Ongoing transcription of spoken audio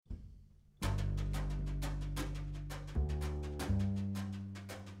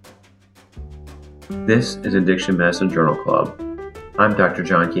This is Addiction Medicine Journal Club. I'm Dr.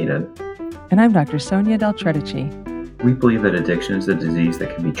 John Keenan. And I'm Dr. Sonia Del Tredici. We believe that addiction is a disease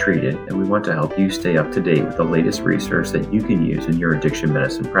that can be treated, and we want to help you stay up to date with the latest research that you can use in your addiction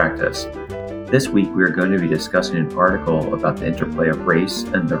medicine practice. This week, we are going to be discussing an article about the interplay of race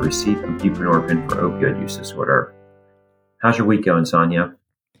and the receipt of buprenorphine for opioid use disorder. How's your week going, Sonia?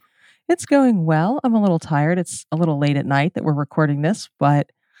 It's going well. I'm a little tired. It's a little late at night that we're recording this, but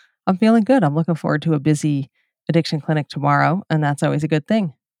I'm feeling good. I'm looking forward to a busy addiction clinic tomorrow, and that's always a good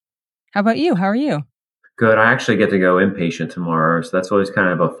thing. How about you? How are you? Good. I actually get to go inpatient tomorrow, so that's always kind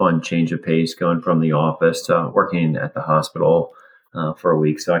of a fun change of pace going from the office to working at the hospital for a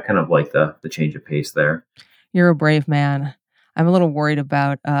week. So I kind of like the change of pace there. You're a brave man. I'm a little worried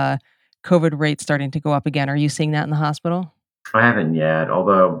about COVID rates starting to go up again. Are you seeing that in the hospital? I haven't yet,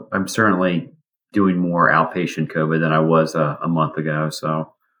 although I'm certainly doing more outpatient COVID than I was a month ago.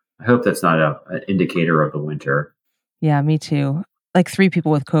 So I hope that's not an indicator of the winter. Yeah, me too. Like 3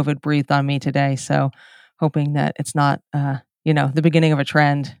 people with COVID breathed on me today. So hoping that it's not, the beginning of a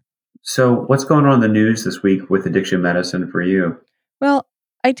trend. So what's going on in the news this week with addiction medicine for you? Well,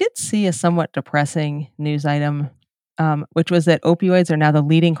 I did see a somewhat depressing news item, which was that opioids are now the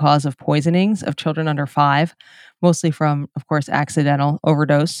leading cause of poisonings of children under 5, mostly from, of course, accidental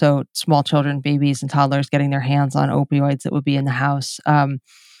overdose. So small children, babies, and toddlers getting their hands on opioids that would be in the house.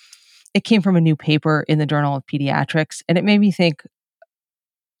 It came from a new paper in the Journal of Pediatrics, and it made me think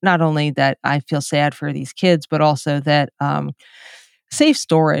not only that I feel sad for these kids, but also that safe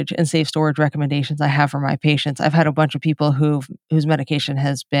storage recommendations I have for my patients. I've had a bunch of people whose medication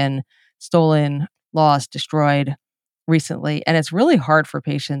has been stolen, lost, destroyed recently, and it's really hard for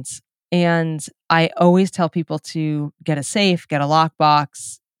patients. And I always tell people to get a safe, get a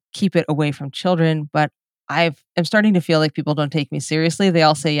lockbox, keep it away from children. But I'm starting to feel like people don't take me seriously. They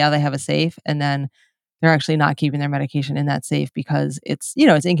all say, yeah, they have a safe, and then they're actually not keeping their medication in that safe because it's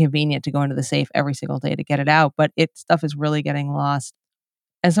inconvenient to go into the safe every single day to get it out, but stuff is really getting lost.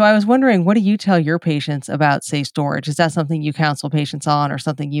 And so I was wondering, what do you tell your patients about safe storage? Is that something you counsel patients on or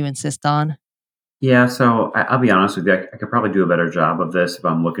something you insist on? Yeah, so I'll be honest with you. I could probably do a better job of this if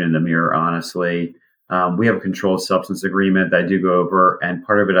I'm looking in the mirror, honestly. We have a controlled substance agreement that I do go over, and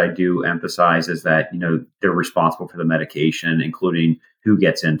part of it I do emphasize is that, they're responsible for the medication, including who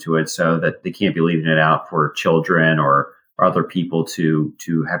gets into it, so that they can't be leaving it out for children or other people to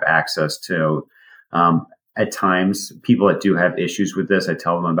have access to. At times, people that do have issues with this, I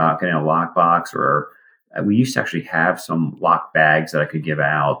tell them about getting a lockbox or we used to actually have some lock bags that I could give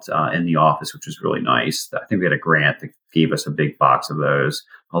out in the office, which was really nice. I think we had a grant that gave us a big box of those,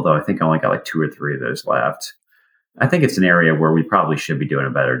 although I think I only got like 2 or 3 of those left. I think it's an area where we probably should be doing a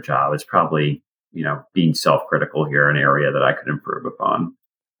better job. It's probably, being self-critical here, an area that I could improve upon.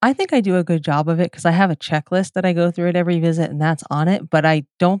 I think I do a good job of it because I have a checklist that I go through at every visit and that's on it. But I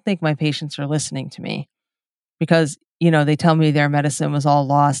don't think my patients are listening to me because, they tell me their medicine was all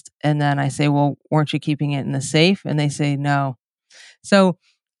lost. And then I say, well, weren't you keeping it in the safe? And they say, no. So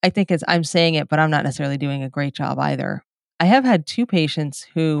I think I'm saying it, but I'm not necessarily doing a great job either. I have had 2 patients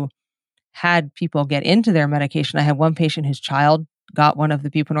who had people get into their medication. I had one patient whose child got one of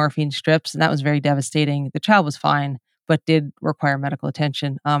the buprenorphine strips, and that was very devastating. The child was fine, but did require medical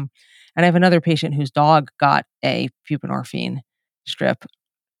attention. And I have another patient whose dog got a buprenorphine strip,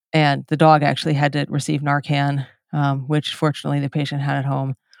 and the dog actually had to receive Narcan, which fortunately the patient had at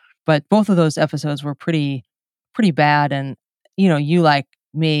home. But both of those episodes were pretty bad. And, you like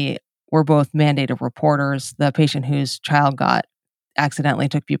me were both mandated reporters. The patient whose child got accidentally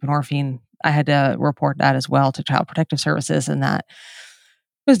took buprenorphine, I had to report that as well to Child Protective Services. And that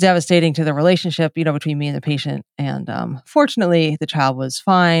was devastating to the relationship, between me and the patient. And fortunately, the child was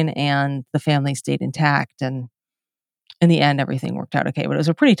fine and the family stayed intact. And in the end, everything worked out okay. But it was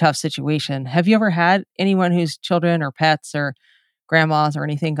a pretty tough situation. Have you ever had anyone whose children or pets or grandmas or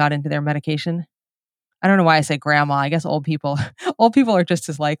anything got into their medication? I don't know why I say grandma. I guess old people old people are just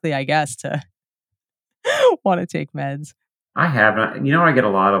as likely, I guess, to want to take meds. I haven't. You know what I get a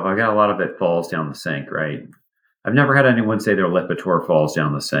lot of? I got a lot of it falls down the sink, right? I've never had anyone say their Lipitor falls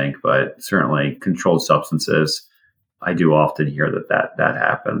down the sink, but certainly controlled substances, I do often hear that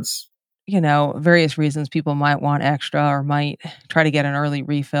happens. Various reasons people might want extra or might try to get an early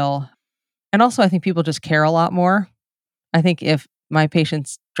refill. And also, I think people just care a lot more. I think if my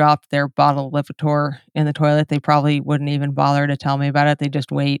patients dropped their bottle of Lipitor in the toilet, they probably wouldn't even bother to tell me about it. They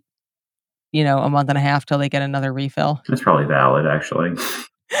just wait, a month and a half till they get another refill. That's probably valid, actually.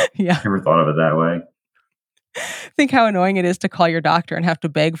 Yeah. Never thought of it that way. Think how annoying it is to call your doctor and have to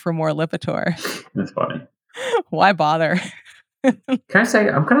beg for more Lipitor. That's funny. Why bother? Can I say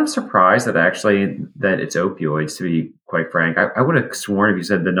I'm kind of surprised that actually that it's opioids, to be quite frank. I would have sworn if you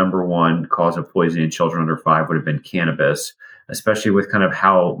said the number one cause of poisoning in children under 5 would have been cannabis, especially with kind of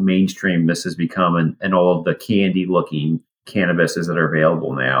how mainstream this has become and all of the candy looking cannabises that are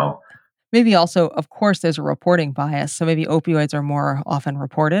available now, Maybe also, of course, there's a reporting bias, so maybe opioids are more often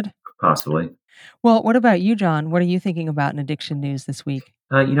reported. possibly. Well, what about you, John? What are you thinking about in addiction news this week?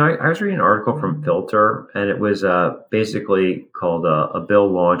 I was reading an article from Filter, and it was basically called a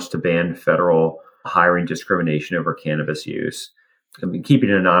bill launched to ban federal hiring discrimination over cannabis use. I mean, keeping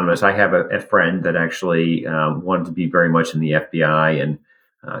it anonymous, I have a friend that actually wanted to be very much in the FBI and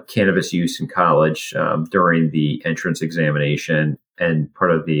cannabis use in college during the entrance examination, and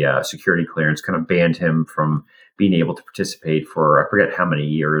part of the security clearance kind of banned him from being able to participate for I forget how many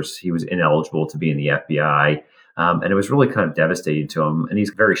years. He was ineligible to be in the FBI, and it was really kind of devastating to him. And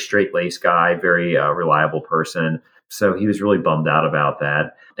he's a very straight laced guy, very reliable person. So he was really bummed out about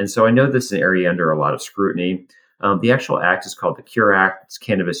that. And so I know this is an area under a lot of scrutiny. The actual act is called the CURE Act. It's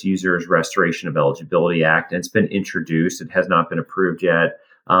Cannabis Users Restoration of Eligibility Act, and it's been introduced. It has not been approved yet.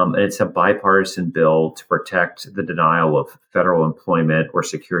 And it's a bipartisan bill to protect the denial of federal employment or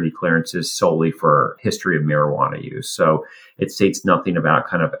security clearances solely for history of marijuana use. So it states nothing about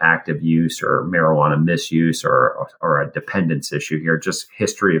kind of active use or marijuana misuse or a dependence issue here, just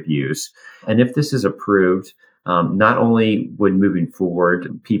history of use. And if this is approved, not only would moving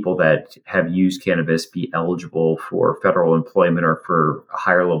forward people that have used cannabis be eligible for federal employment or for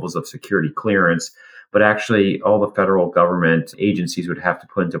higher levels of security clearance, but actually all the federal government agencies would have to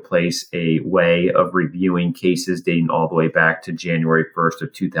put into place a way of reviewing cases dating all the way back to January 1st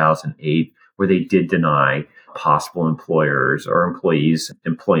of 2008, where they did deny possible employers or employees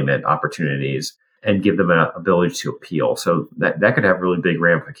employment opportunities and give them an ability to appeal. So that could have really big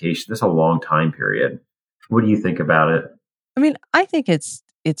ramifications. That's a long time period. What do you think about it? I mean, I think it's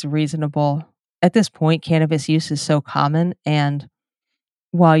reasonable. At this point, cannabis use is so common, and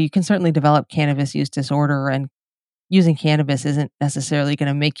while you can certainly develop cannabis use disorder, and using cannabis isn't necessarily going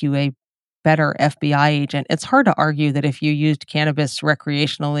to make you a better FBI agent, it's hard to argue that if you used cannabis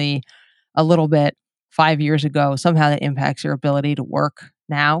recreationally a little bit 5 years ago, somehow that impacts your ability to work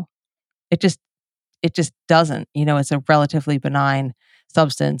now. It just it just doesn't. It's a relatively benign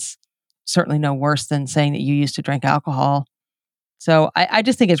substance, certainly no worse than saying that you used to drink alcohol. So I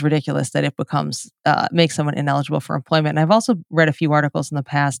just think it's ridiculous that it becomes makes someone ineligible for employment. And I've also read a few articles in the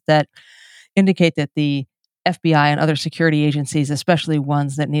past that indicate that the FBI and other security agencies, especially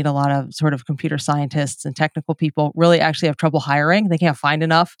ones that need a lot of sort of computer scientists and technical people, really actually have trouble hiring. They can't find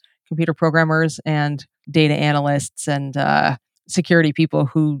enough computer programmers and data analysts and security people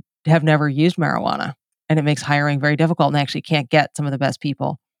who have never used marijuana. And it makes hiring very difficult, and they actually can't get some of the best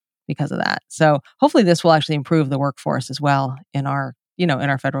people because of that. So hopefully this will actually improve the workforce as well in our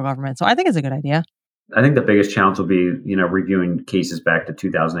federal government. So I think it's a good idea. I think the biggest challenge will be, reviewing cases back to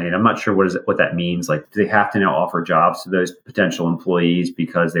 2008. I'm not sure what that means. Like, do they have to now offer jobs to those potential employees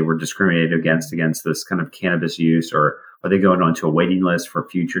because they were discriminated against this kind of cannabis use, or are they going onto a waiting list for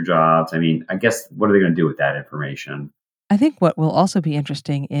future jobs? I mean, I guess what are they going to do with that information? I think what will also be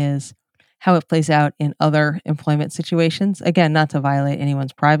interesting is how it plays out in other employment situations. Again, not to violate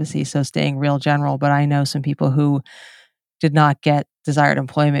anyone's privacy, so staying real general, but I know some people who did not get desired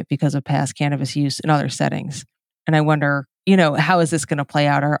employment because of past cannabis use in other settings. And I wonder, how is this going to play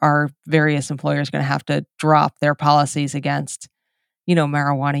out? Are various employers going to have to drop their policies against,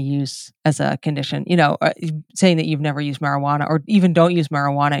 marijuana use as a condition? Saying that you've never used marijuana or even don't use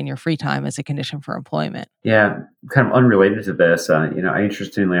marijuana in your free time as a condition for employment. Yeah, kind of unrelated to this, I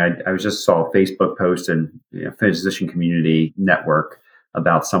was just saw a Facebook post in physician community network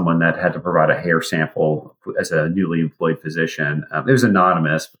about someone that had to provide a hair sample as a newly employed physician. It was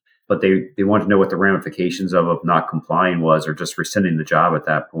anonymous, but they wanted to know what the ramifications of not complying was, or just rescinding the job at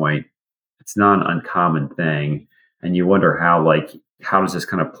that point. It's not an uncommon thing, and you wonder how does this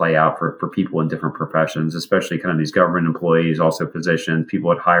kind of play out for people in different professions, especially kind of these government employees, also physicians,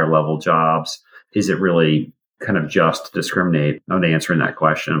 people at higher level jobs. Is it really kind of just to discriminate? I'm not answering that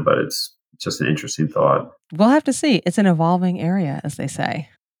question, but it's just an interesting thought. We'll have to see. It's an evolving area, as they say.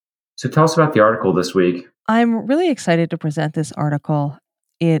 So tell us about the article this week. I'm really excited to present this article.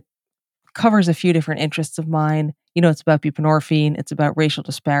 It covers a few different interests of mine. It's about buprenorphine. It's about racial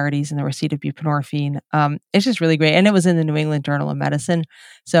disparities in the receipt of buprenorphine. It's just really great. And it was in the New England Journal of Medicine.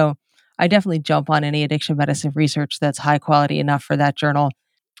 So I definitely jump on any addiction medicine research that's high quality enough for that journal.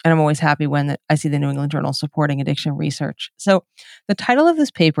 And I'm always happy when I see the New England Journal supporting addiction research. So the title of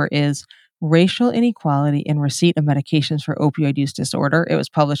this paper is Racial Inequality in Receipt of Medications for Opioid Use Disorder. It was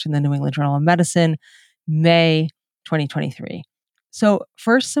published in the New England Journal of Medicine, May 2023. So,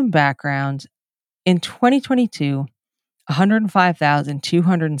 first, some background. In 2022,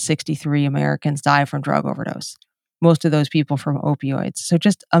 105,263 Americans died from drug overdose. Most of those people from opioids. So,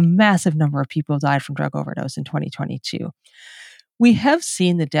 just a massive number of people died from drug overdose in 2022. We have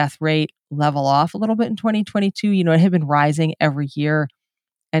seen the death rate level off a little bit in 2022. It had been rising every year.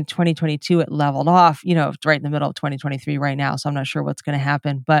 And 2022, it leveled off. It's right in the middle of 2023 right now. So I'm not sure what's going to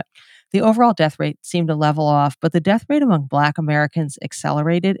happen. But the overall death rate seemed to level off. But the death rate among Black Americans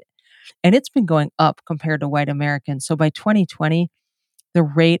accelerated, and it's been going up compared to white Americans. So by 2020, the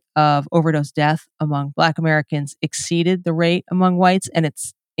rate of overdose death among Black Americans exceeded the rate among whites, and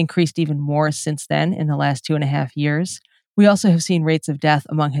it's increased even more since then in the last 2.5 years. We also have seen rates of death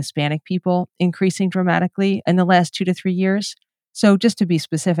among Hispanic people increasing dramatically in the last 2 to 3 years. So, just to be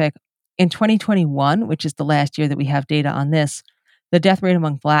specific, in 2021, which is the last year that we have data on this, the death rate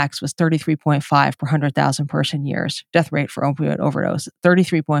among Blacks was 33.5 per 100,000 person years. Death rate for opioid overdose,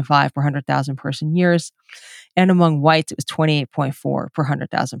 33.5 per 100,000 person years. And among whites, it was 28.4 per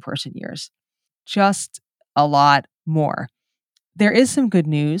 100,000 person years. Just a lot more. There is some good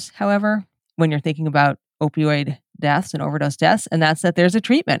news, however, when you're thinking about opioid deaths and overdose deaths, and that's that there's a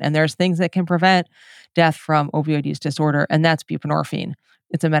treatment and there's things that can prevent death from opioid use disorder, and that's buprenorphine.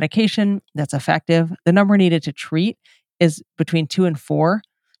 It's a medication that's effective. The number needed to treat is between 2 and 4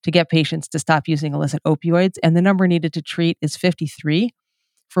 to get patients to stop using illicit opioids, and the number needed to treat is 53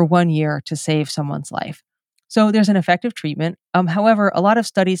 for 1 year to save someone's life. So there's an effective treatment. However, a lot of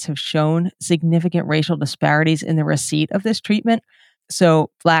studies have shown significant racial disparities in the receipt of this treatment. So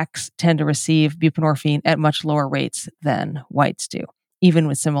Blacks tend to receive buprenorphine at much lower rates than whites do, even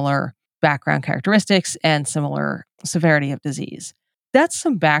with similar background characteristics and similar severity of disease. That's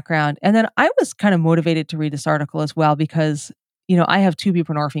some background. And then I was kind of motivated to read this article as well because, I have 2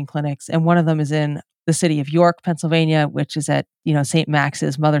 buprenorphine clinics, and one of them is in the city of York, Pennsylvania, which is at, St.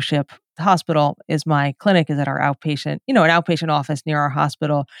 Max's Mothership Hospital is my clinic, is at our outpatient, an outpatient office near our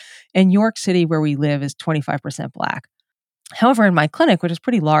hospital. And York City, where we live, is 25% Black. However, in my clinic, which is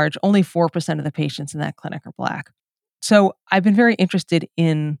pretty large, only 4% of the patients in that clinic are Black. So I've been very interested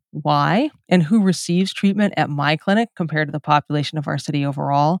in why and who receives treatment at my clinic compared to the population of our city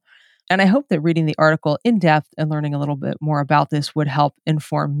overall. And I hope that reading the article in depth and learning a little bit more about this would help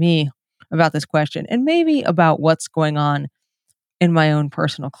inform me about this question and maybe about what's going on in my own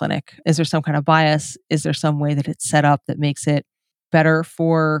personal clinic. Is there some kind of bias? Is there some way that it's set up that makes it better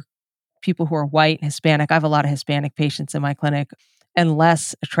for people who are white, Hispanic? I have a lot of Hispanic patients in my clinic, and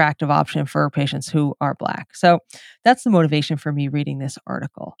less attractive option for patients who are Black. So that's the motivation for me reading this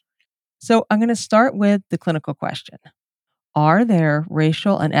article. So I'm going to start with the clinical question. Are there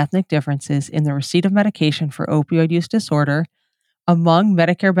racial and ethnic differences in the receipt of medication for opioid use disorder among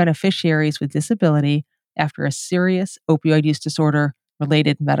Medicare beneficiaries with disability after a serious opioid use disorder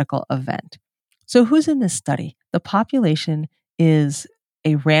related medical event? So, who's in this study? The population is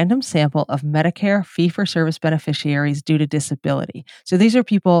a random sample of Medicare fee for service beneficiaries due to disability. So, these are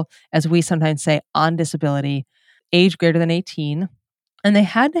people, as we sometimes say, on disability, age greater than 18, and they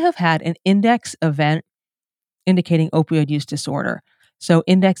had to have had an index event indicating opioid use disorder. So,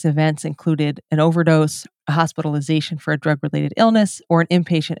 index events included an overdose, a hospitalization for a drug related illness, or an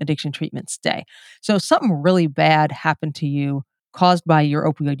inpatient addiction treatment stay. So, something really bad happened to you caused by your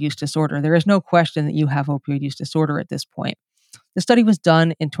opioid use disorder. There is no question that you have opioid use disorder at this point. The study was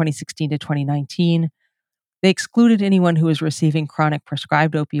done in 2016 to 2019. They excluded anyone who was receiving chronic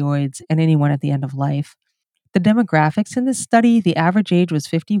prescribed opioids and anyone at the end of life. The demographics in this study, the average age was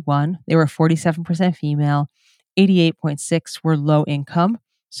 51. They were 47% female. 88.6 were low income.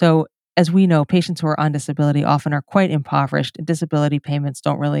 So, as we know, patients who are on disability often are quite impoverished. Disability payments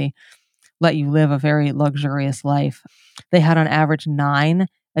don't really let you live a very luxurious life. They had on average 9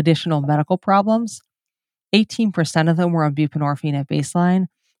 additional medical problems. 18% of them were on buprenorphine at baseline,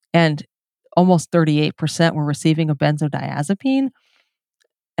 and almost 38% were receiving a benzodiazepine.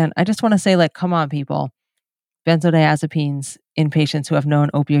 And I just want to say, come on, people. Benzodiazepines in patients who have known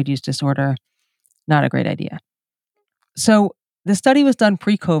opioid use disorder, not a great idea. So the study was done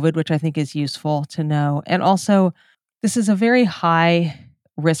pre-COVID, which I think is useful to know. And also, this is a very high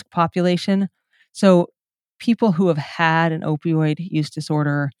risk population. So people who have had an opioid use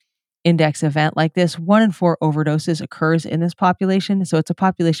disorder index event like this, 1 in 4 overdoses occurs in this population. So it's a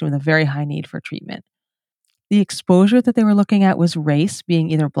population with a very high need for treatment. The exposure that they were looking at was race, being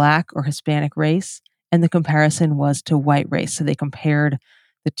either Black or Hispanic race, and the comparison was to white race. So they compared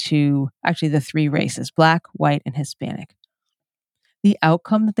the 3 races, Black, white, and Hispanic. The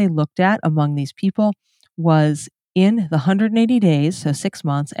outcome that they looked at among these people was in the 180 days, so 6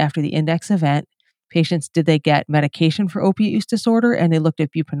 months after the index event, patients, did they get medication for opiate use disorder? And they looked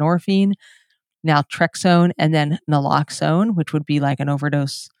at buprenorphine, naltrexone, and then naloxone, which would be like an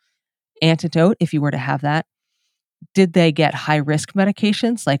overdose antidote if you were to have that. Did they get high risk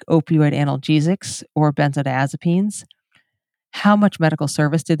medications like opioid analgesics or benzodiazepines? How much medical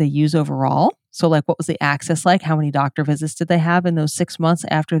service did they use overall? So, like, what was the access like? How many doctor visits did they have in those 6 months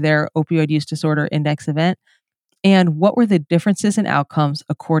after their opioid use disorder index event? And what were the differences in outcomes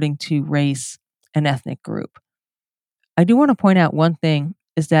according to race and ethnic group? I do want to point out one thing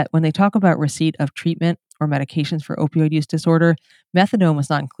is that when they talk about receipt of treatment or medications for opioid use disorder, methadone was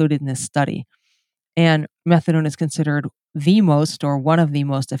not included in this study. And methadone is considered the most or one of the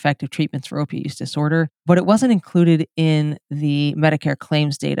most effective treatments for opiate use disorder, but it wasn't included in the Medicare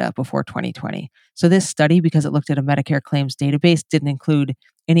claims data before 2020. So this study, because it looked at a Medicare claims database, didn't include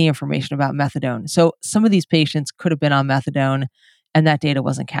any information about methadone. So some of these patients could have been on methadone, and that data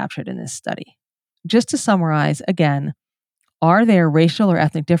wasn't captured in this study. Just to summarize again, are there racial or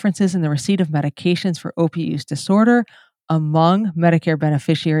ethnic differences in the receipt of medications for opiate use disorder among Medicare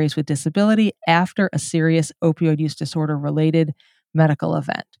beneficiaries with disability after a serious opioid use disorder related medical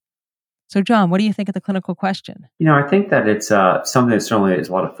event? So, John, what do you think of the clinical question? I think that it's something that certainly is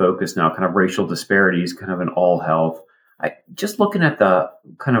a lot of focus now, kind of racial disparities, kind of in all health. Just looking at the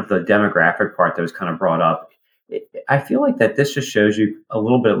kind of the demographic part that was kind of brought up, I feel like that this just shows you a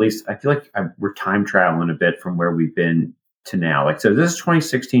little bit, at least. I feel like we're time traveling a bit from where we've been to now. Like, so this is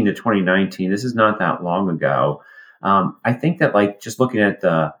 2016 to 2019. This is not that long ago. I think that, like, just looking at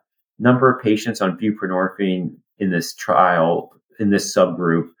the number of patients on buprenorphine in this trial, in this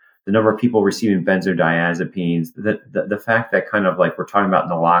subgroup, the number of people receiving benzodiazepines, the fact that kind of like we're talking about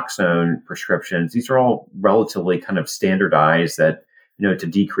naloxone prescriptions, these are all relatively kind of standardized that, to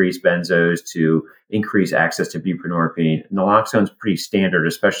decrease benzos, to increase access to buprenorphine. Naloxone is pretty standard,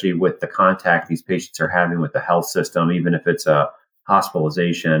 especially with the contact these patients are having with the health system, even if it's a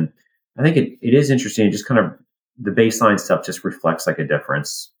hospitalization. I think it is interesting, just kind of the baseline stuff just reflects like a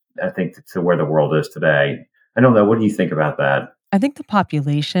difference, I think, to where the world is today. I don't know. What do you think about that? I think the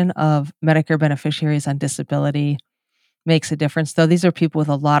population of Medicare beneficiaries on disability makes a difference, though. These are people with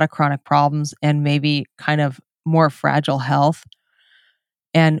a lot of chronic problems and maybe kind of more fragile health.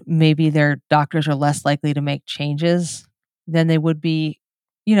 And maybe their doctors are less likely to make changes than they would be,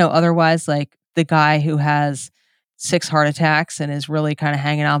 otherwise. Like the guy who has 6 heart attacks and is really kind of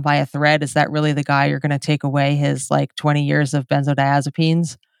hanging on by a thread. Is that really the guy you're going to take away his like 20 years of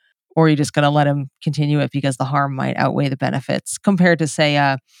benzodiazepines? Or are you just going to let him continue it because the harm might outweigh the benefits compared to, say,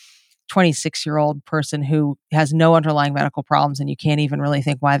 a 26-year-old person who has no underlying medical problems and you can't even really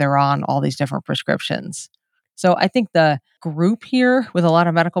think why they're on all these different prescriptions? So I think the group here with a lot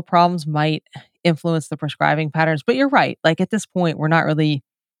of medical problems might influence the prescribing patterns. But you're right. Like at this point, we're not really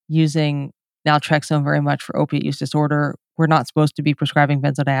using naltrexone very much for opiate use disorder. We're not supposed to be prescribing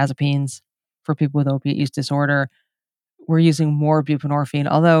benzodiazepines for people with opiate use disorder. We're using more buprenorphine,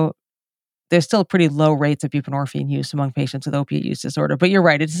 although there's still pretty low rates of buprenorphine use among patients with opiate use disorder. But you're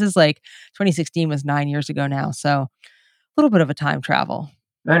right. This is like 2016 was 9 years ago now. So a little bit of a time travel.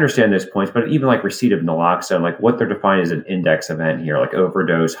 I understand those points, but even like receipt of naloxone, like what they're defining as an index event here, like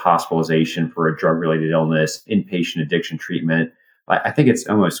overdose, hospitalization for a drug related illness, inpatient addiction treatment. I think it's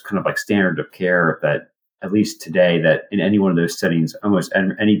almost kind of like standard of care that, at least today, that in any one of those settings, almost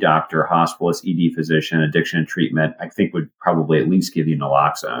any doctor, hospitalist, ED physician, addiction and treatment, I think would probably at least give you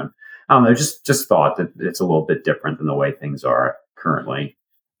naloxone. I don't know, just thought that it's a little bit different than the way things are currently.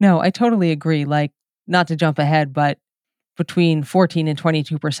 No, I totally agree. Like, not to jump ahead, but between 14 and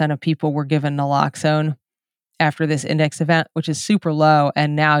 22% of people were given naloxone after this index event, which is super low.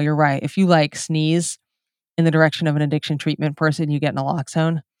 And now you're right. If you like sneeze in the direction of an addiction treatment person, you get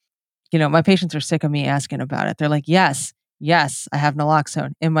naloxone. My patients are sick of me asking about it. They're like, yes, yes, I have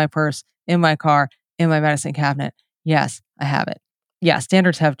naloxone in my purse, in my car, in my medicine cabinet. Yes, I have it. Yeah,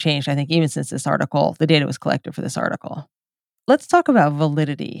 standards have changed, I think, even since this article, the data was collected for this article. Let's talk about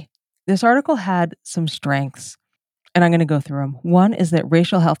validity. This article had some strengths, and I'm going to go through them. One is that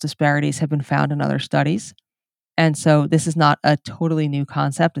racial health disparities have been found in other studies. And so this is not a totally new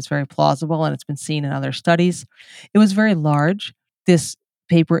concept. It's very plausible and it's been seen in other studies. It was very large. This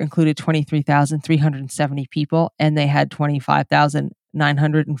paper included 23,370 people, and they had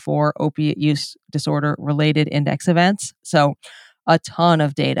 25,904 opiate use disorder related index events. So a ton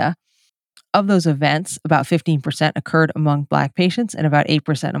of data. Of those events, about 15% occurred among Black patients and about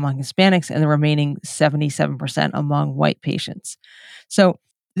 8% among Hispanics, and the remaining 77% among white patients. So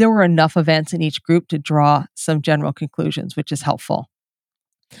there were enough events in each group to draw some general conclusions, which is helpful.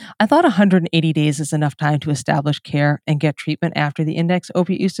 I thought 180 days is enough time to establish care and get treatment after the index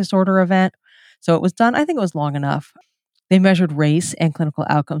opiate use disorder event. So it was done, I think it was long enough. They measured race and clinical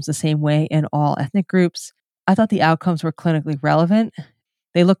outcomes the same way in all ethnic groups. I thought the outcomes were clinically relevant.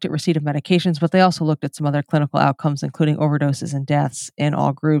 They looked at receipt of medications, but they also looked at some other clinical outcomes, including overdoses and deaths in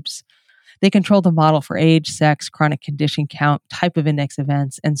all groups. They controlled the model for age, sex, chronic condition count, type of index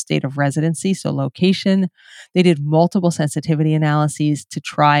events, and state of residency, so location. They did multiple sensitivity analyses to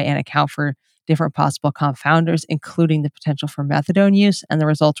try and account for different possible confounders, including the potential for methadone use, and the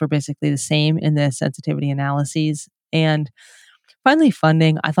results were basically the same in the sensitivity analyses. And finally,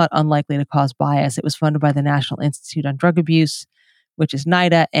 funding, I thought unlikely to cause bias. It was funded by the National Institute on Drug Abuse, which is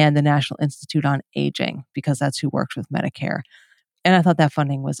NIDA, and the National Institute on Aging, because that's who works with Medicare. And I thought that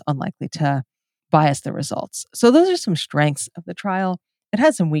funding was unlikely to bias the results. So those are some strengths of the trial. It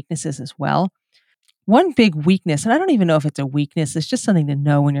has some weaknesses as well. One big weakness, and I don't even know if it's a weakness, it's just something to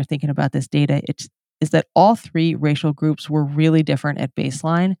know when you're thinking about this data, is that all three racial groups were really different at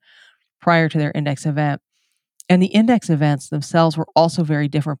baseline prior to their index event. And the index events themselves were also very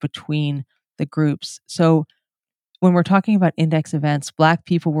different between the groups. So when we're talking about index events, Black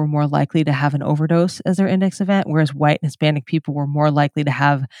people were more likely to have an overdose as their index event, whereas white and Hispanic people were more likely to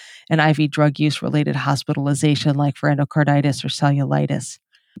have an IV drug use related hospitalization, like for endocarditis or cellulitis.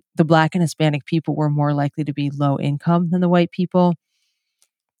 The Black and Hispanic people were more likely to be low income than the white people.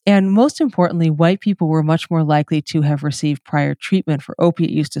 And most importantly, white people were much more likely to have received prior treatment for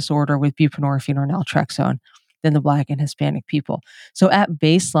opiate use disorder with buprenorphine or naltrexone than the Black and Hispanic people. So at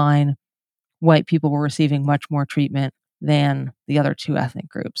baseline, white people were receiving much more treatment than the other two ethnic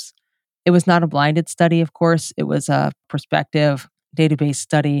groups. It was not a blinded study, of course. It was a prospective database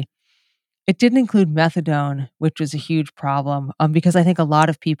study. It didn't include methadone, which was a huge problem because I think a lot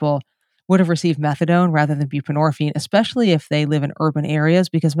of people would have received methadone rather than buprenorphine, especially if they live in urban areas,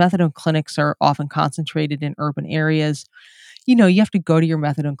 because methadone clinics are often concentrated in urban areas. You know, you have to go to your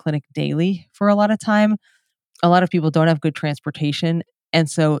methadone clinic daily for a lot of time. A lot of people don't have good transportation. And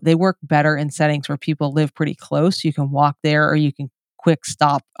so they work better in settings where people live pretty close. You can walk there or you can quick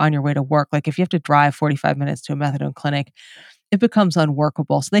stop on your way to work. Like if you have to drive 45 minutes to a methadone clinic, it becomes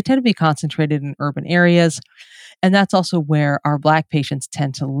unworkable. So they tend to be concentrated in urban areas. And that's also where our Black patients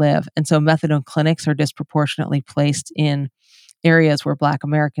tend to live. And so methadone clinics are disproportionately placed in areas where Black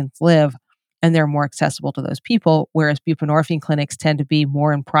Americans live, and they're more accessible to those people. Whereas buprenorphine clinics tend to be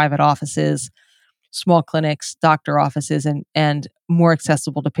more in private offices, small clinics, doctor offices, and more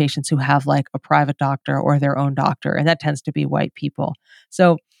accessible to patients who have like a private doctor or their own doctor. And that tends to be white people.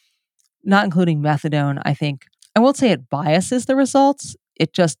 So not including methadone, I think, I won't say it biases the results.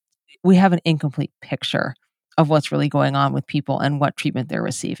 It just, we have an incomplete picture of what's really going on with people and what treatment they're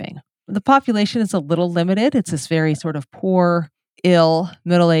receiving. The population is a little limited. It's this very sort of poor, ill,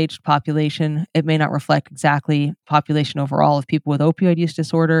 middle-aged population. It may not reflect exactly population overall of people with opioid use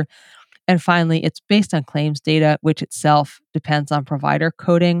disorder. And finally, it's based on claims data, which itself depends on provider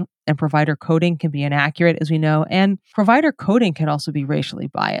coding. And provider coding can be inaccurate, as we know. And provider coding can also be racially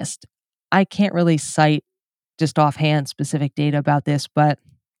biased. I can't really cite just offhand specific data about this, but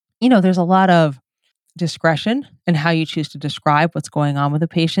there's a lot of discretion in how you choose to describe what's going on with a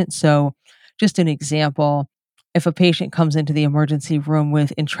patient. So, just an example, if a patient comes into the emergency room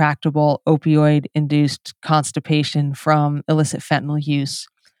with intractable opioid induced constipation from illicit fentanyl use,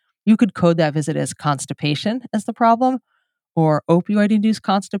 you could code that visit as constipation as the problem, or opioid induced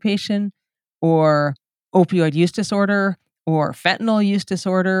constipation, or opioid use disorder, or fentanyl use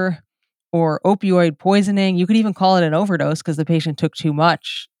disorder, or opioid poisoning. You could even call it an overdose because the patient took too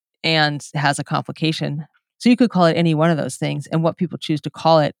much and has a complication. So you could call it any one of those things. And what people choose to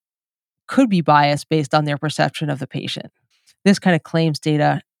call it could be biased based on their perception of the patient. This kind of claims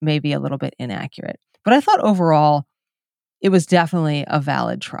data may be a little bit inaccurate. But I thought overall, it was definitely a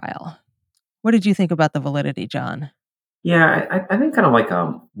valid trial. What did you think about the validity, John? Yeah, I think kind of like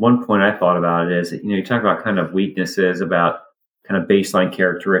one point I thought about it is, you talk about kind of weaknesses about kind of baseline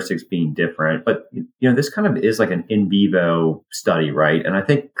characteristics being different, but this kind of is like an in vivo study, right? And I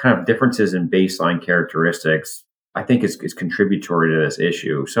think kind of differences in baseline characteristics, I think is contributory to this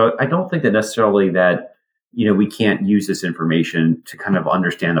issue. So I don't think that necessarily that we can't use this information to kind of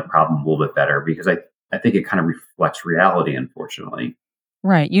understand the problem a little bit better, because I think it kind of reflects reality, unfortunately.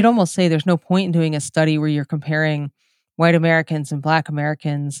 Right. You'd almost say there's no point in doing a study where you're comparing white Americans and Black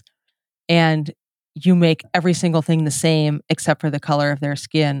Americans and you make every single thing the same except for the color of their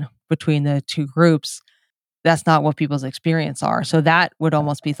skin between the two groups. That's not what people's experience are. So that would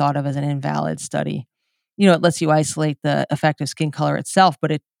almost be thought of as an invalid study. It lets you isolate the effect of skin color itself,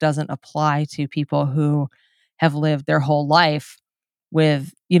 but it doesn't apply to people who have lived their whole life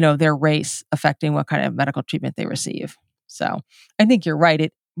with, their race affecting what kind of medical treatment they receive. So I think you're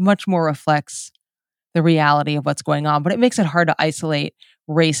right. much more reflects the reality of what's going on, but it makes it hard to isolate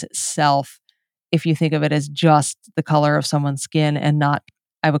race itself if you think of it as just the color of someone's skin and not,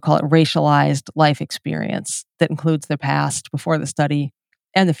 I would call it racialized life experience that includes the past before the study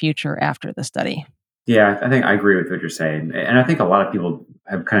and the future after the study. Yeah, I think I agree with what you're saying, and I think a lot of people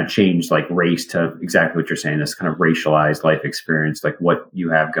have kind of changed like race to exactly what you're saying. This kind of racialized life experience, like what you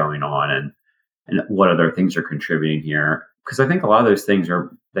have going on, and what other things are contributing here. Because I think a lot of those things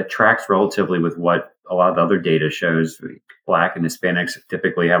are that tracks relatively with what a lot of the other data shows. Black and Hispanics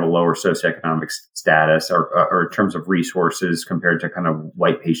typically have a lower socioeconomic status, or in terms of resources compared to kind of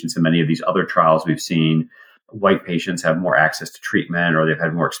white patients in many of these other trials we've seen. White patients have more access to treatment, or they've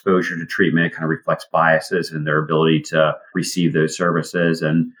had more exposure to treatment. It kind of reflects biases in their ability to receive those services.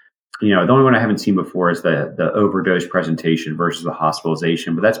 And the only one I haven't seen before is the overdose presentation versus the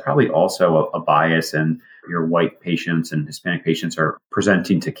hospitalization, but that's probably also a bias. And your white patients and Hispanic patients are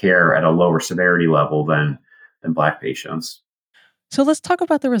presenting to care at a lower severity level than Black patients. So let's talk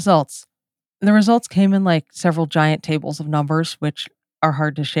about the results. The results came in like several giant tables of numbers, which are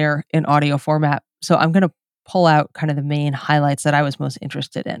hard to share in audio format. So I'm going to pull out kind of the main highlights that I was most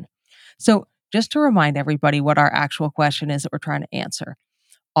interested in. So, just to remind everybody what our actual question is that we're trying to answer.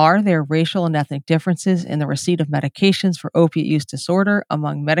 Are there racial and ethnic differences in the receipt of medications for opiate use disorder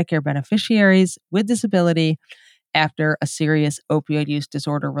among Medicare beneficiaries with disability after a serious opioid use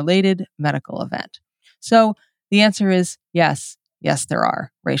disorder related medical event? So the answer is yes. Yes, there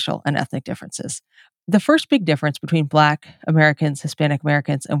are racial and ethnic differences. The first big difference between Black Americans, Hispanic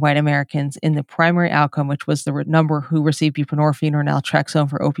Americans, and white Americans in the primary outcome, which was the number who received buprenorphine or naltrexone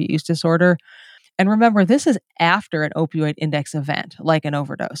for opiate use disorder. And remember, this is after an opioid index event, like an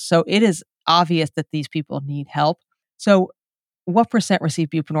overdose. So it is obvious that these people need help. So, what percent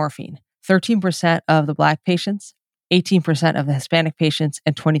received buprenorphine? 13% of the Black patients, 18% of the Hispanic patients,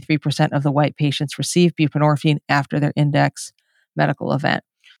 and 23% of the white patients received buprenorphine after their index medical event.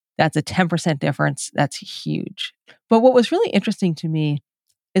 That's a 10% difference. That's huge. But what was really interesting to me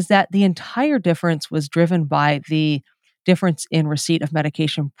is that the entire difference was driven by the difference in receipt of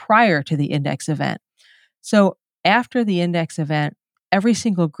medication prior to the index event. So after the index event, every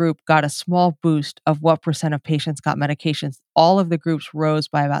single group got a small boost of what percent of patients got medications. All of the groups rose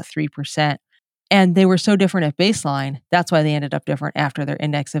by about 3%. And they were so different at baseline, that's why they ended up different after their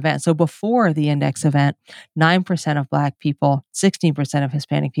index event. So before the index event, 9% of Black people, 16% of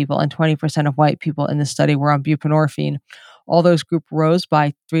Hispanic people, and 20% of white people in the study were on buprenorphine. All those groups rose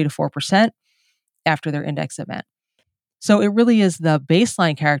by 3 to 4% after their index event. So it really is the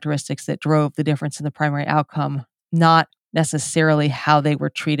baseline characteristics that drove the difference in the primary outcome, not necessarily how they were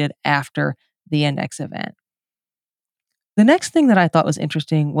treated after the index event. The next thing that I thought was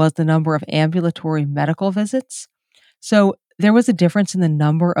interesting was the number of ambulatory medical visits. So there was a difference in the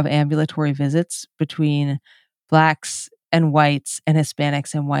number of ambulatory visits between Blacks and whites and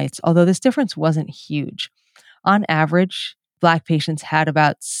Hispanics and whites, although this difference wasn't huge. On average, Black patients had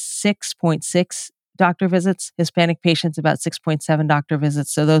about 6.6 doctor visits, Hispanic patients about 6.7 doctor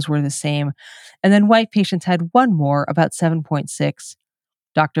visits, so those were the same. And then white patients had one more, about 7.6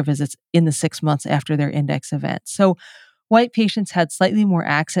 doctor visits in the 6 months after their index event. So white patients had slightly more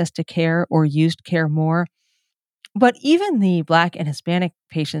access to care or used care more. But even the Black and Hispanic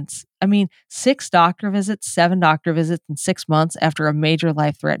patients, I mean, 7 doctor visits in 6 months after a major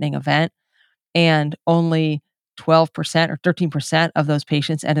life threatening event, and only 12% or 13% of those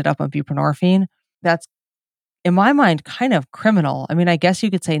patients ended up on buprenorphine. That's, in my mind, kind of criminal. I mean, I guess you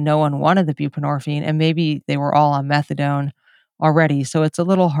could say no one wanted the buprenorphine and maybe they were all on methadone already. So it's a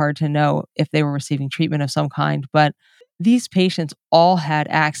little hard to know if they were receiving treatment of some kind. But these patients all had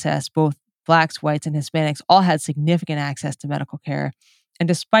access, both Blacks, whites, and Hispanics, all had significant access to medical care. And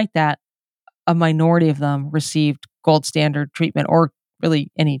despite that, a minority of them received gold standard treatment or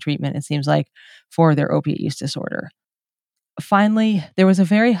really any treatment, it seems like, for their opiate use disorder. Finally, there was a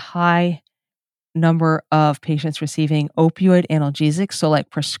very high number of patients receiving opioid analgesics, so like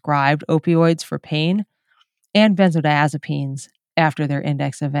prescribed opioids for pain, and benzodiazepines after their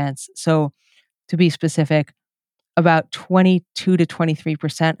index events. So, to be specific, about 22 to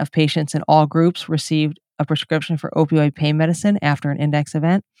 23% of patients in all groups received a prescription for opioid pain medicine after an index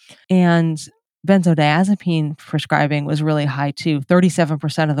event. And benzodiazepine prescribing was really high too.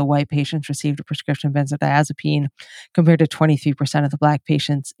 37% of the white patients received a prescription benzodiazepine compared to 23% of the Black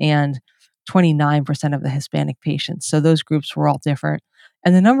patients and 29% of the Hispanic patients. So those groups were all different.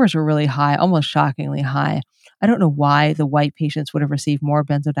 And the numbers were really high, almost shockingly high. I don't know why the white patients would have received more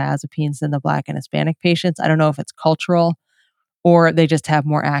benzodiazepines than the Black and Hispanic patients. I don't know if it's cultural or they just have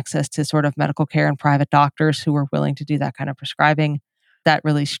more access to sort of medical care and private doctors who are willing to do that kind of prescribing. That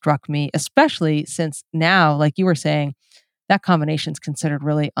really struck me, especially since now, like you were saying, that combination is considered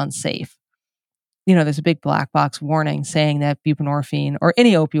really unsafe. There's a big black box warning saying that buprenorphine or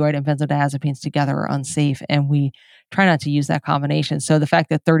any opioid and benzodiazepines together are unsafe, and we try not to use that combination. So the fact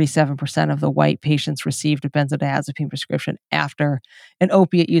that 37% of the white patients received a benzodiazepine prescription after an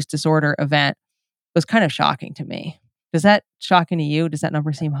opiate use disorder event was kind of shocking to me. Does that shocking to you? Does that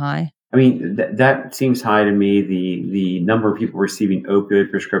number seem high? I mean, that seems high to me. The number of people receiving opioid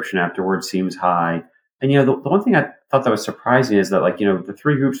prescription afterwards seems high. And the one thing I thought that was surprising is that, like, the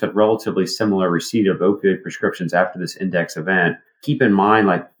three groups had relatively similar receipt of opioid prescriptions after this index event. Keep in mind,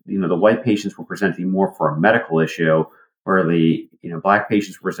 like, the white patients were presenting more for a medical issue, where the black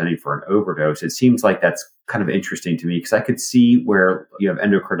patients were presenting for an overdose. It seems like that's kind of interesting to me, because I could see where you have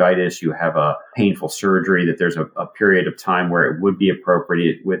endocarditis, you have a painful surgery, that there's a period of time where it would be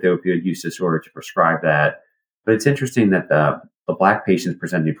appropriate with opioid use disorder to prescribe that. But it's interesting that the black patients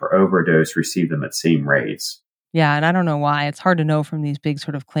presenting for overdose receive them at same rates. Yeah, and I don't know why. It's hard to know from these big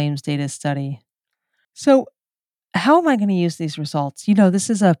sort of claims data study. So, how am I going to use these results? This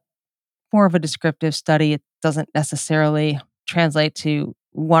is a more of a descriptive study. It doesn't necessarily translate to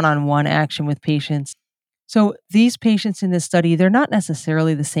one-on-one action with patients. So these patients in this study, they're not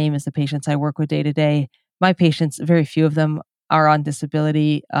necessarily the same as the patients I work with day to day. My patients, very few of them are on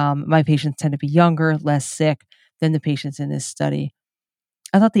disability. My patients tend to be younger, less sick than the patients in this study.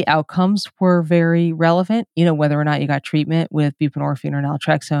 I thought the outcomes were very relevant, whether or not you got treatment with buprenorphine or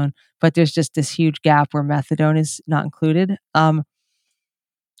naltrexone, but there's just this huge gap where methadone is not included. And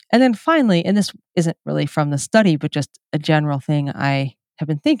then finally, and this isn't really from the study, but just a general thing I have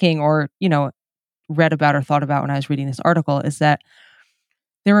been thinking or, read about or thought about when I was reading this article is that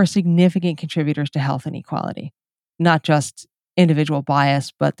there are significant contributors to health inequality, not just individual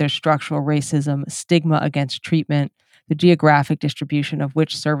bias, but there's structural racism, stigma against treatment, the geographic distribution of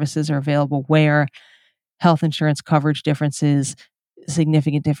which services are available where, health insurance coverage differences,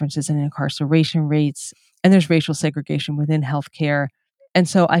 significant differences in incarceration rates, and there's racial segregation within healthcare. And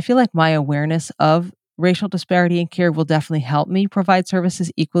so I feel like my awareness of racial disparity in care will definitely help me provide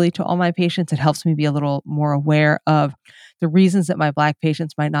services equally to all my patients. It helps me be a little more aware of the reasons that my Black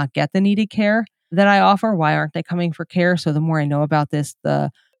patients might not get the needed care that I offer. Why aren't they coming for care? So the more I know about this, the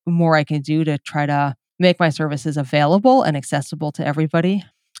more I can do to try to make my services available and accessible to everybody.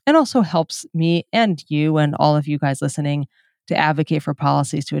 And also helps me and you and all of you guys listening to advocate for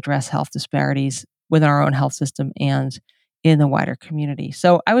policies to address health disparities within our own health system and in the wider community.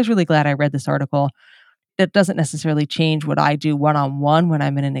 So I was really glad I read this article. That doesn't necessarily change what I do one on one when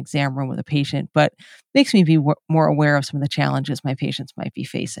I'm in an exam room with a patient, but makes me be more aware of some of the challenges my patients might be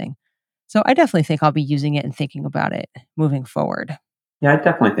facing. So I definitely think I'll be using it and thinking about it moving forward. Yeah, I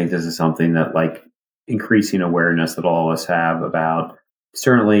definitely think this is something that, like, increasing awareness that all of us have about,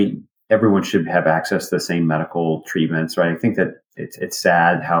 certainly everyone should have access to the same medical treatments, right? I think that it's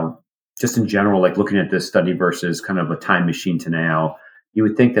sad how, just in general, like, looking at this study versus kind of a time machine to now, you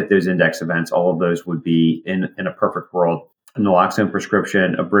would think that those index events, all of those would be in a perfect world. A naloxone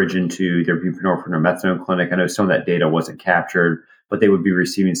prescription, a bridge into their buprenorphine or methadone clinic. I know some of that data wasn't captured, but they would be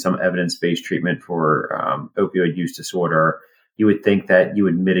receiving some evidence-based treatment for opioid use disorder. You would think that you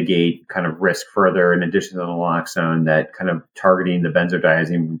would mitigate kind of risk further, in addition to the naloxone, that kind of targeting the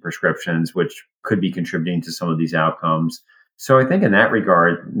benzodiazepine prescriptions, which could be contributing to some of these outcomes. So I think in that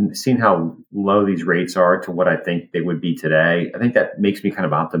regard, seeing how low these rates are to what I think they would be today, I think that makes me kind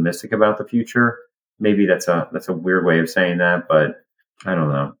of optimistic about the future. Maybe that's a weird way of saying that, but I don't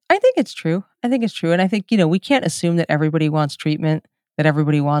know. I think it's true. I think it's true. And I think, we can't assume that everybody wants treatment, that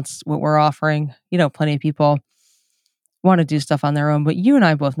everybody wants what we're offering. Plenty of people want to do stuff on their own. But you and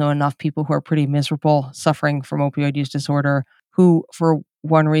I both know enough people who are pretty miserable, suffering from opioid use disorder, who, for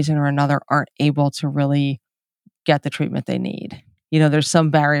one reason or another, aren't able to really get the treatment they need. There's some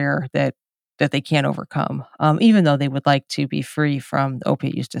barrier that they can't overcome, even though they would like to be free from the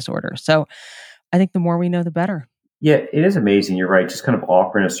opiate use disorder. So I think the more we know, the better. Yeah, it is amazing. You're right. Just kind of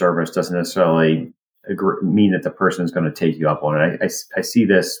offering a service doesn't necessarily mean that the person is going to take you up on it. I see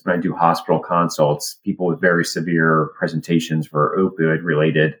this when I do hospital consults, people with very severe presentations for opioid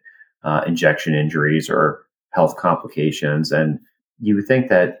related injection injuries or health complications. And you would think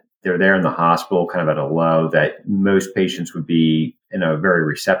that they're there in the hospital kind of at a low, that most patients would be in a very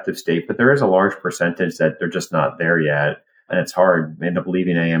receptive state, but there is a large percentage that they're just not there yet. And it's hard. They end up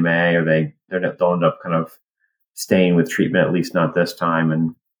leaving AMA, or they'll end up kind of staying with treatment, at least not this time,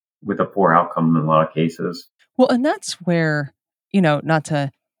 and with a poor outcome in a lot of cases. Well, and that's where, not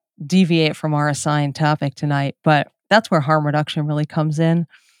to deviate from our assigned topic tonight, but that's where harm reduction really comes in.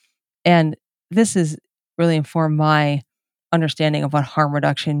 And this has really informed my understanding of what harm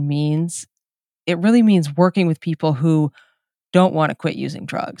reduction means. It really means working with people who don't want to quit using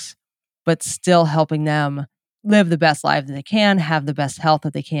drugs, but still helping them live the best life that they can, have the best health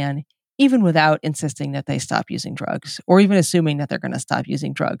that they can, even without insisting that they stop using drugs or even assuming that they're going to stop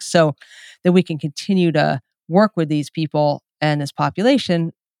using drugs, so that we can continue to work with these people and this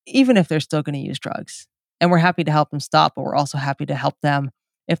population, even if they're still going to use drugs. And we're happy to help them stop, but we're also happy to help them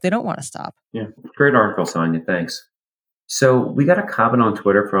if they don't want to stop. Yeah, great article, Sonia. Thanks. So we got a comment on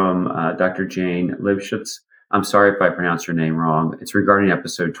Twitter from Dr. Jane Lipschitz. I'm sorry if I pronounced her name wrong. It's regarding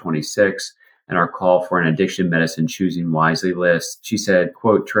episode 26 and our call for an addiction medicine choosing wisely list. She said,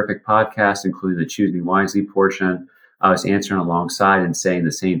 quote, terrific podcast, including the choosing wisely portion. I was answering alongside and saying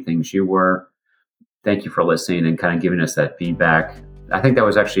the same things you were. Thank you for listening and kind of giving us that feedback. I think that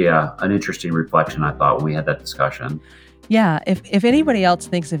was actually an interesting reflection, I thought, when we had that discussion. Yeah, if anybody else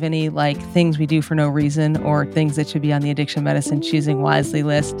thinks of any things we do for no reason or things that should be on the addiction medicine choosing wisely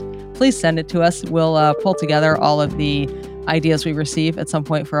list, please send it to us. We'll pull together all of the ideas we receive at some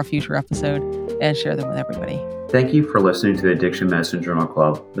point for a future episode and share them with everybody. Thank you for listening to the Addiction Medicine Journal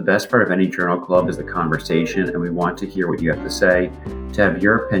Club. The best part of any journal club is the conversation, and we want to hear what you have to say. To have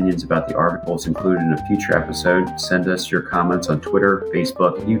your opinions about the articles included in a future episode, send us your comments on Twitter,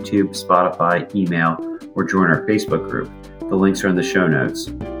 Facebook, YouTube, Spotify, email, or join our Facebook group. The links are in the show notes.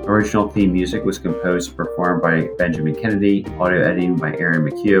 Original theme music was composed and performed by Benjamin Kennedy, audio editing by Aaron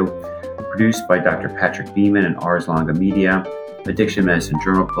McHugh, produced by Dr. Patrick Beeman and Ars Longa Media. Addiction Medicine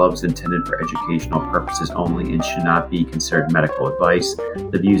Journal Club is intended for educational purposes only and should not be considered medical advice.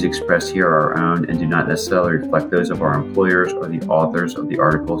 The views expressed here are our own and do not necessarily reflect those of our employers or the authors of the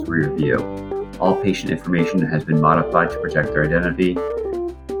articles we review. All patient information has been modified to protect their identity.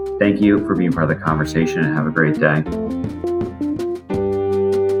 Thank you for being part of the conversation and have a great day.